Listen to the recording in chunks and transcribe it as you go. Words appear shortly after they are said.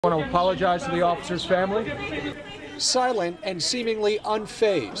Want to apologize to the officer's family? Silent and seemingly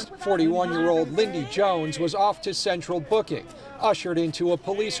unfazed, 41-year-old Lindy Jones was off to central booking, ushered into a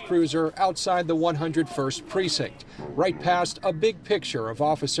police cruiser outside the 101st Precinct, right past a big picture of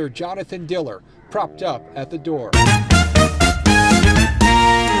Officer Jonathan Diller propped up at the door.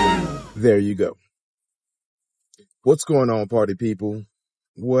 There you go. What's going on, party people?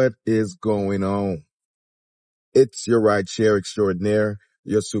 What is going on? It's your rideshare extraordinaire,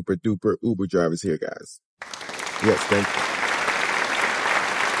 your super duper Uber drivers here, guys. Yes, thank you.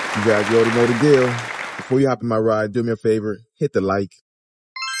 You guys, you already know the deal. Before you hop in my ride, do me a favor, hit the like,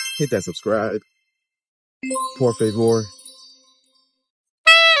 hit that subscribe. Por favor.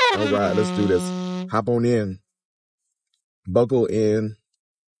 All right, let's do this. Hop on in, buckle in,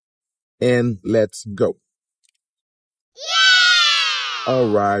 and let's go. Yeah!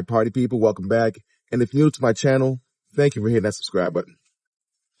 All right, party people, welcome back. And if you're new to my channel, thank you for hitting that subscribe button.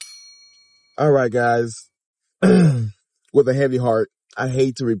 All right, guys. With a heavy heart, I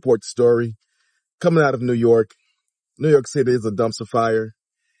hate to report the story. Coming out of New York City is a dumpster fire.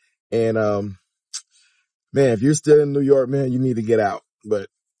 And, man, if you're still in New York, man, you need to get out. But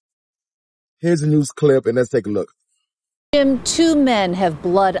here's a news clip, and let's take a look. Jim, two men have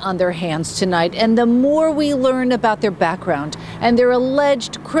blood on their hands tonight, and the more we learn about their background and their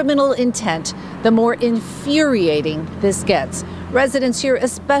alleged criminal intent, the more infuriating this gets. Residents here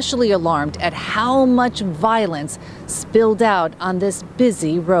especially alarmed at how much violence spilled out on this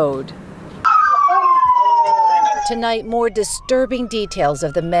busy road. Tonight, more disturbing details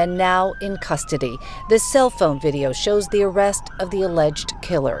of the men now in custody. The cell phone video shows the arrest of the alleged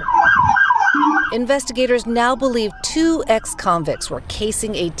killer. Investigators now believe two ex-convicts were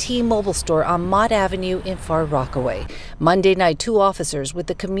casing a T-Mobile store on Mott Avenue in Far Rockaway. Monday night, two officers with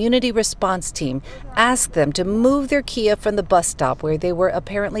the community response team asked them to move their Kia from the bus stop where they were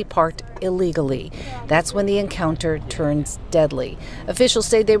apparently parked illegally. That's when the encounter turns deadly. Officials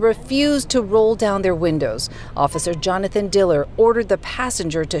say they refused to roll down their windows. Officer Jonathan Diller ordered the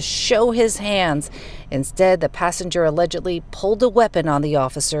passenger to show his hands. Instead, the passenger allegedly pulled a weapon on the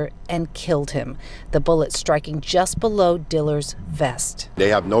officer and killed him, the bullet striking just below Diller's vest. They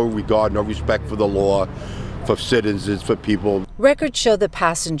have no regard, no respect for the law, for citizens, for people. Records show the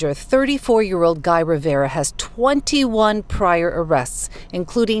passenger, 34-year-old Guy Rivera, has 21 prior arrests,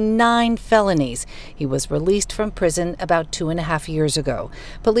 including 9 felonies. He was released from prison about 2.5 years ago.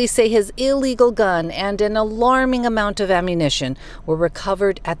 Police say his illegal gun and an alarming amount of ammunition were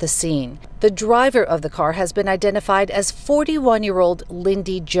recovered at the scene. The driver of the car has been identified as 41-year-old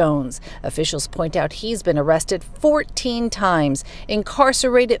Lindy Jones. Officials point out he's been arrested 14 times,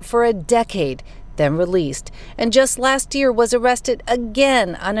 incarcerated for a decade, then released, and just last year was arrested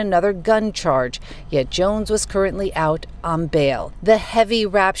again on another gun charge. Yet Jones was currently out on bail. The heavy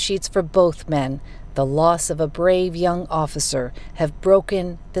rap sheets for both men, the loss of a brave young officer, have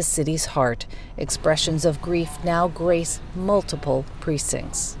broken the city's heart. Expressions of grief now grace multiple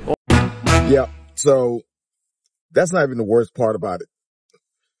precincts. Yeah, so that's not even the worst part about it.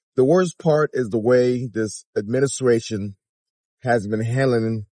 The worst part is the way this administration has been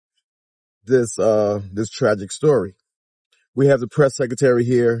handling this tragic story. We have the press secretary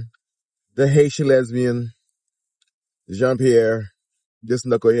here, the Haitian lesbian, Jean-Pierre, this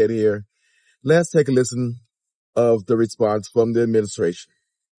knucklehead here. Let's take a listen of the response from the administration.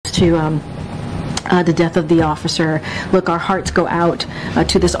 To the death of the officer. Look, our hearts go out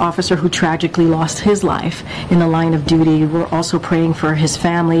to this officer who tragically lost his life in the line of duty. We're also praying for his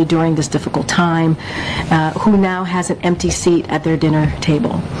family during this difficult time, who now has an empty seat at their dinner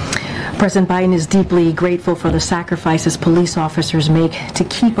table. President Biden is deeply grateful for the sacrifices police officers make to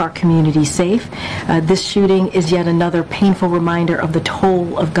keep our community safe. This shooting is yet another painful reminder of the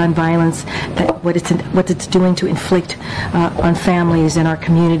toll of gun violence, that what it's doing to inflict on families and our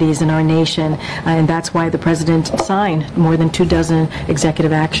communities and our nation. And that's why the president signed more than 24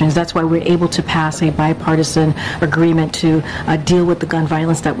 executive actions. That's why we're able to pass a bipartisan agreement to deal with the gun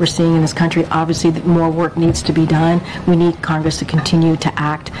violence that we're seeing in this country. Obviously, more work needs to be done. We need Congress to continue to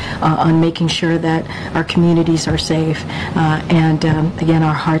act on making sure that our communities are safe. Again,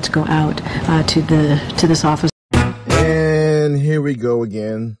 our hearts go out to this officer. And here we go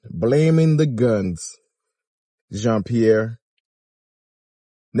again, blaming the guns. Jean-Pierre.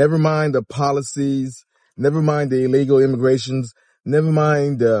 Never mind the policies, never mind the illegal immigrations, never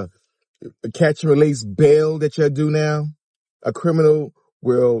mind the catch and release bail that you do now. A criminal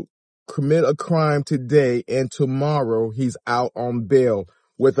will commit a crime today and tomorrow he's out on bail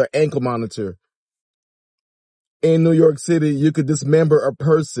with an ankle monitor. In New York City, you could dismember a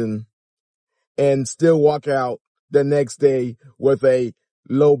person and still walk out the next day with a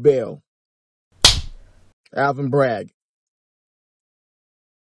low bail. Alvin Bragg.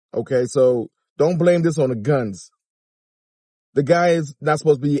 Okay, so don't blame this on the guns. The guy is not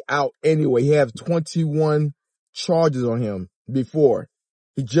supposed to be out anyway. He has 21 charges on him before.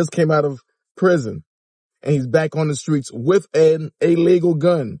 He just came out of prison and he's back on the streets with an illegal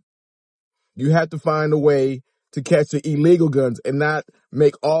gun. You have to find a way to catch the illegal guns and not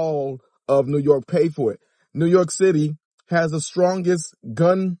make all of New York pay for it. New York City has the strongest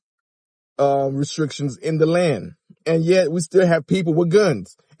gun restrictions in the land. And yet we still have people with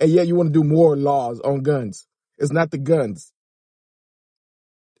guns. And yet you want to do more laws on guns. It's not the guns.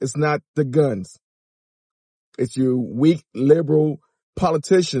 It's not the guns. It's you weak liberal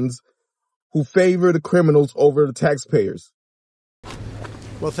politicians who favor the criminals over the taxpayers.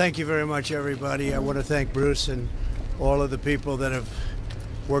 Well, thank you very much, everybody. I want to thank Bruce and all of the people that have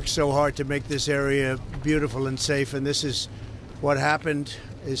worked so hard to make this area beautiful and safe. And this is what happened.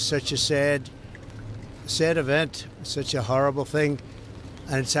 Is such a sad event, such a horrible thing.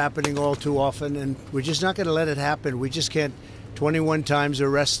 And it's happening all too often. And we're just not going to let it happen. We just can't. 21 times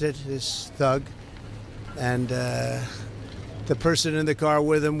arrested, this thug. And the person in the car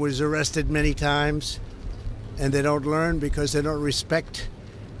with him was arrested many times. And they don't learn because they don't respect.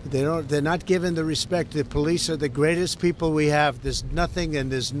 They're not given the respect. The police are the greatest people we have. There's nothing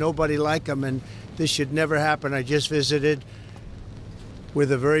and there's nobody like them. And this should never happen. I just visited with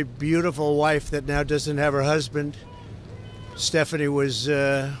a very beautiful wife that now doesn't have her husband. Stephanie was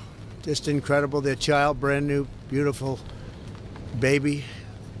just incredible. Their child, brand new, beautiful baby,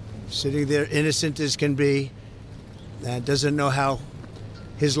 sitting there innocent as can be, and doesn't know how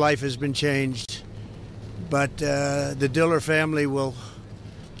his life has been changed. But the Diller family you'll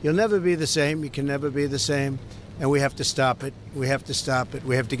never be the same. You can never be the same. And we have to stop it. We have to stop it.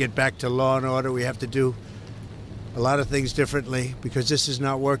 We have to get back to law and order. We have to do a lot of things differently because this is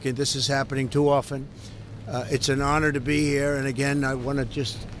not working. This is happening too often. It's an honor to be here. And again, I want to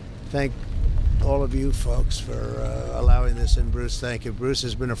just thank all of you folks for allowing this. And Bruce, thank you. Bruce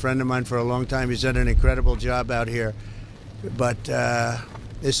has been a friend of mine for a long time. He's done an incredible job out here. But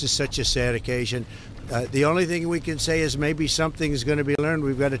this is such a sad occasion. The only thing we can say is maybe something is going to be learned.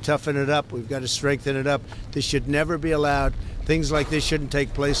 We've got to toughen it up. We've got to strengthen it up. This should never be allowed. Things like this shouldn't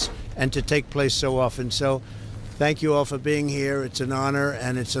take place, and to take place so often. So thank you all for being here. It's an honor,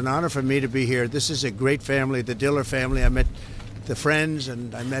 and it's an honor for me to be here. This is a great family, the Diller family. I met the friends,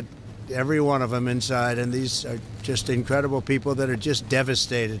 and I met every one of them inside, and these are just incredible people that are just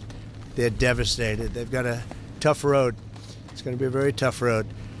devastated. They're devastated. They've got a tough road. It's going to be a very tough road.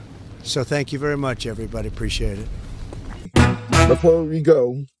 So thank you very much, everybody. Appreciate it. Before we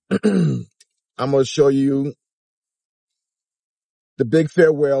go, I'm going to show you the big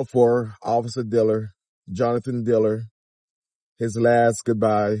farewell for Officer Diller, Jonathan Diller, his last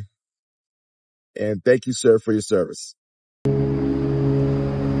goodbye. And thank you, sir, for your service.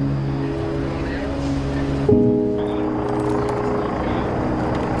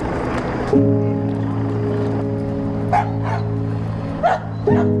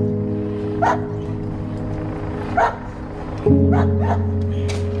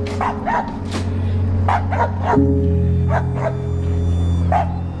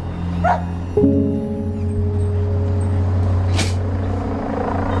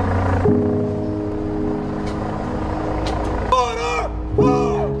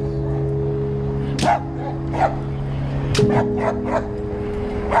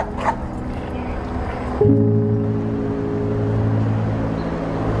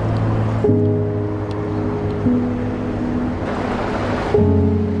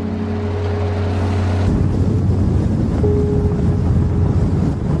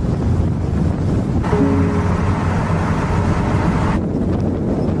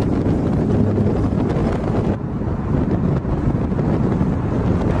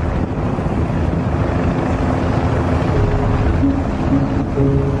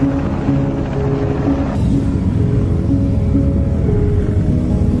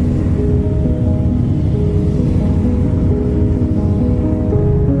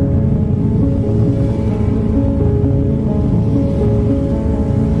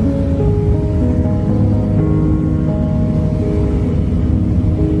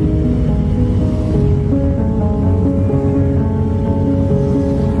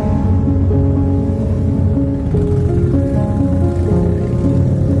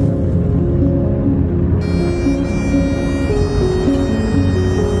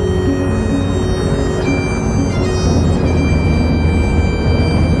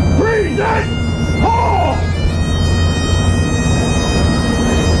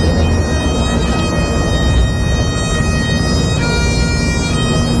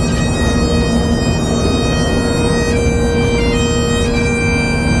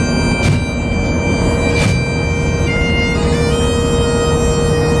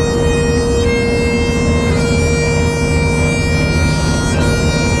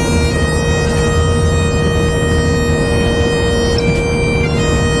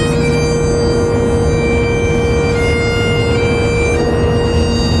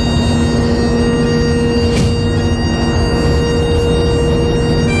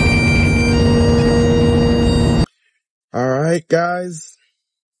 right, guys.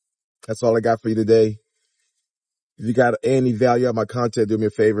 That's all I got for you today. If you got any value out of my content, do me a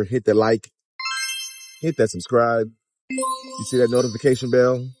favor. Hit the like. Hit that subscribe. You see that notification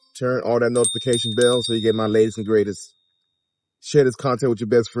bell? Turn on that notification bell so you get my latest and greatest. Share this content with your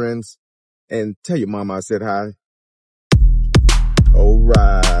best friends. And tell your mama I said hi. All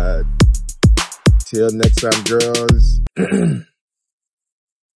right. Till next time, girls.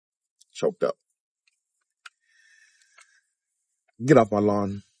 Choked up. Get off my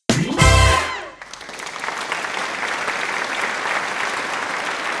lawn.